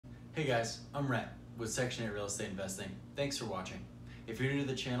Hey guys, I'm Rhett with Section 8 Real Estate Investing. Thanks for watching. If you're new to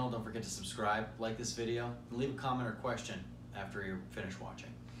the channel, don't forget to subscribe, like this video, and leave a comment or question after you're finished watching.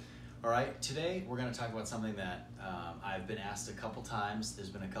 Alright, today we're going to talk about something that I've been asked a couple times. There's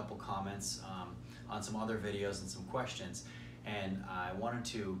been a couple comments on some other videos and some questions, and I wanted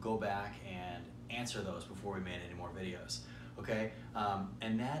to go back and answer those before we made any more videos. Okay,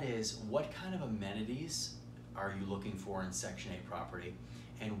 and that is, what kind of amenities are you looking for in Section 8 property,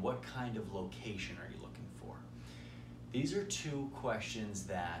 and what kind of location are you looking for? These are two questions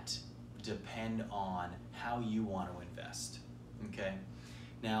that depend on how you want to invest, okay?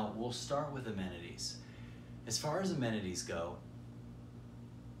 Now, we'll start with amenities. As far as amenities go,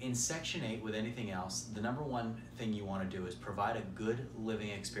 in Section 8, with anything else, the number one thing you want to do is provide a good living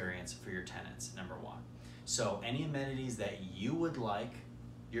experience for your tenants, number one. So any amenities that you would like,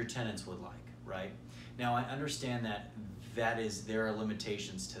 your tenants would like, right? Now, I understand that there are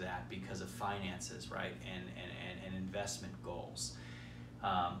limitations to that because of finances, right, and investment goals.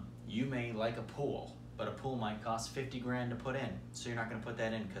 You may like a pool, but a pool might cost 50 grand to put in, so you're not going to put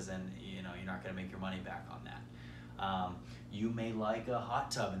that in because then you're not going to make your money back on that. You may like a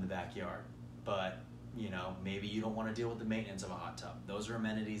hot tub in the backyard, but maybe you don't want to deal with the maintenance of a hot tub. Those are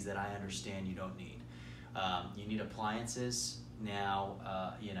amenities that I understand you don't need. You need appliances.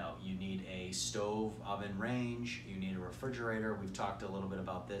 Now, you need a stove, oven, range, you need a refrigerator. We've talked a little bit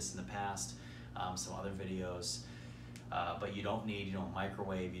about this in the past, some other videos, but you don't need,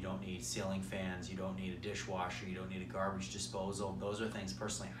 microwave, you don't need ceiling fans, you don't need a dishwasher, you don't need a garbage disposal. Those are things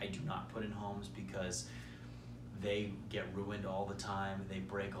personally I do not put in homes because they get ruined all the time, they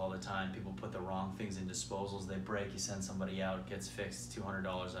break all the time. People put the wrong things in disposals, they break, you send somebody out, it gets fixed, $200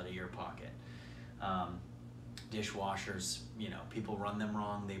 out of your pocket. Dishwashers, people run them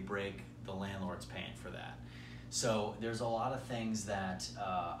wrong, they break, the landlord's paying for that. So there's a lot of things that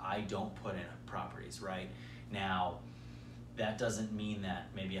I don't put in properties, right? Now, that doesn't mean that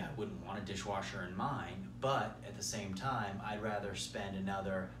maybe I wouldn't want a dishwasher in mine, but at the same time, I'd rather spend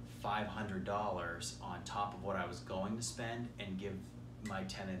another $500 on top of what I was going to spend and give my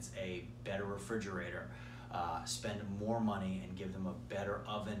tenants a better refrigerator, spend more money and give them a better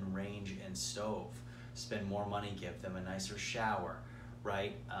oven, range, and stove. Spend more money, give them a nicer shower,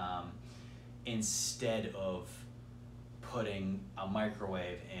 right? Instead of putting a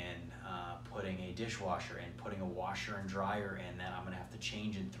microwave in, putting a dishwasher in, putting a washer and dryer in that I'm gonna have to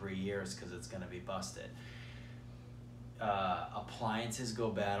change in 3 years because it's gonna be busted. Appliances go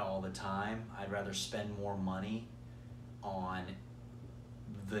bad all the time. I'd rather spend more money on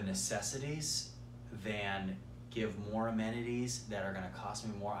the necessities than give more amenities that are gonna cost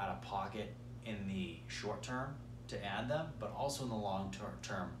me more out of pocket in the short term to add them, but also in the long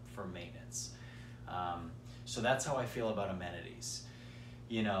term for maintenance. So that's how I feel about amenities.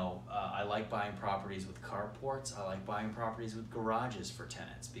 I like buying properties with carports. I like buying properties with garages for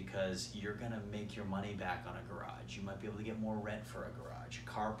tenants because you're gonna make your money back on a garage. You might be able to get more rent for a garage.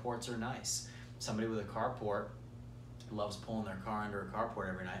 Carports are nice. Somebody with a carport loves pulling their car under a carport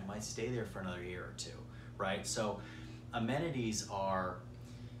every night, might stay there for another year or two, right? So amenities are,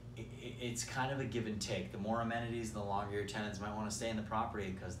 it's kind of a give and take. The more amenities, the longer your tenants might want to stay in the property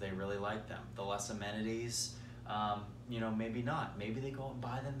because they really like them. The less amenities, maybe not. Maybe they go and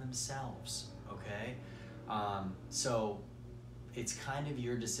buy them themselves, okay? So it's kind of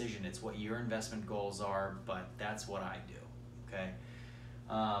your decision. It's what your investment goals are, but that's what I do, okay?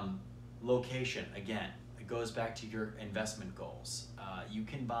 Location, again, it goes back to your investment goals. You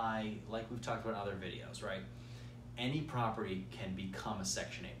can buy, like we've talked about in other videos, right? Any property can become a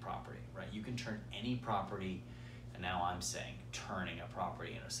Section 8 property, right? You can turn any property, and now I'm saying turning a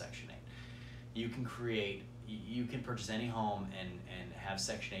property into Section 8. You can purchase any home and have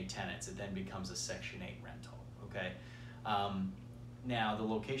Section 8 tenants. It then becomes a Section 8 rental, okay? Now, the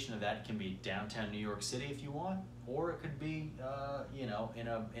location of that can be downtown New York City if you want, or it could be, in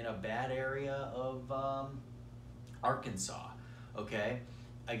a bad area of Arkansas, okay?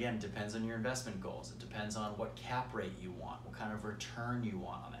 Again, it depends on your investment goals. It depends on what cap rate you want, what kind of return you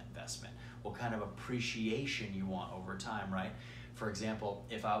want on that investment, what kind of appreciation you want over time, right? For example,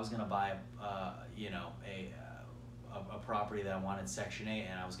 if I was going to buy, a property that I wanted Section 8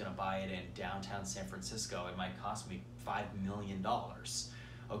 and I was going to buy it in downtown San Francisco, it might cost me $5 million,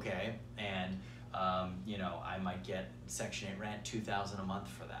 okay? And, I might get Section 8 rent, $2,000 a month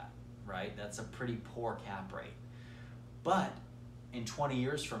for that, right? That's a pretty poor cap rate. But in 20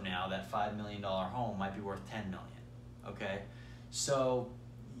 years from now, that $5 million home might be worth $10 million, okay? So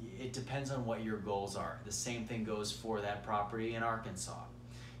it depends on what your goals are. The same thing goes for that property in Arkansas.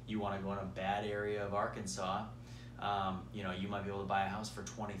 You want to go in a bad area of Arkansas, You know, you might be able to buy a house for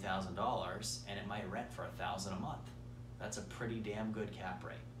 $20,000 and it might rent for $1,000 a month. That's a pretty damn good cap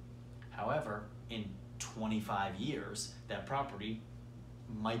rate. However, in 25 years, that property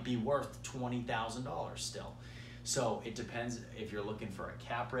might be worth $20,000 still. So it depends if you're looking for a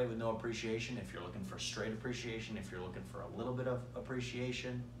cap rate with no appreciation, if you're looking for straight appreciation, if you're looking for a little bit of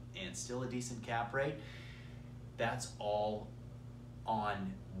appreciation and still a decent cap rate. That's all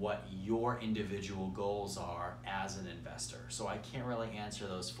on what your individual goals are as an investor. So I can't really answer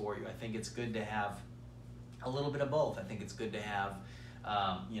those for you. I think it's good to have a little bit of both. I think it's good to have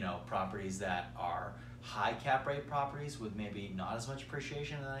you know, properties that are high cap rate properties with maybe not as much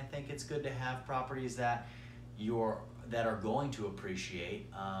appreciation, and I think it's good to have properties that are going to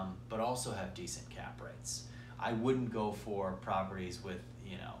appreciate but also have decent cap rates. I wouldn't go for properties with,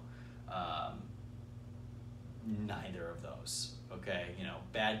 you know, neither of those. Okay, you know,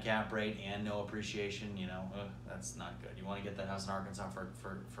 bad cap rate and no appreciation, you know, that's not good. You want to get that house in Arkansas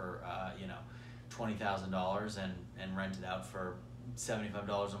for you know, $20,000 and rent it out for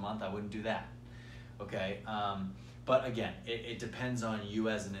 $75 a month. I wouldn't do that. Okay, but again, it depends on you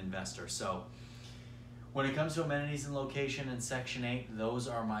as an investor. So when it comes to amenities and location in Section 8, those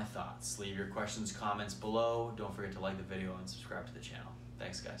are my thoughts. Leave your questions, comments below. Don't forget to like the video and subscribe to the channel.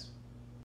 Thanks, guys.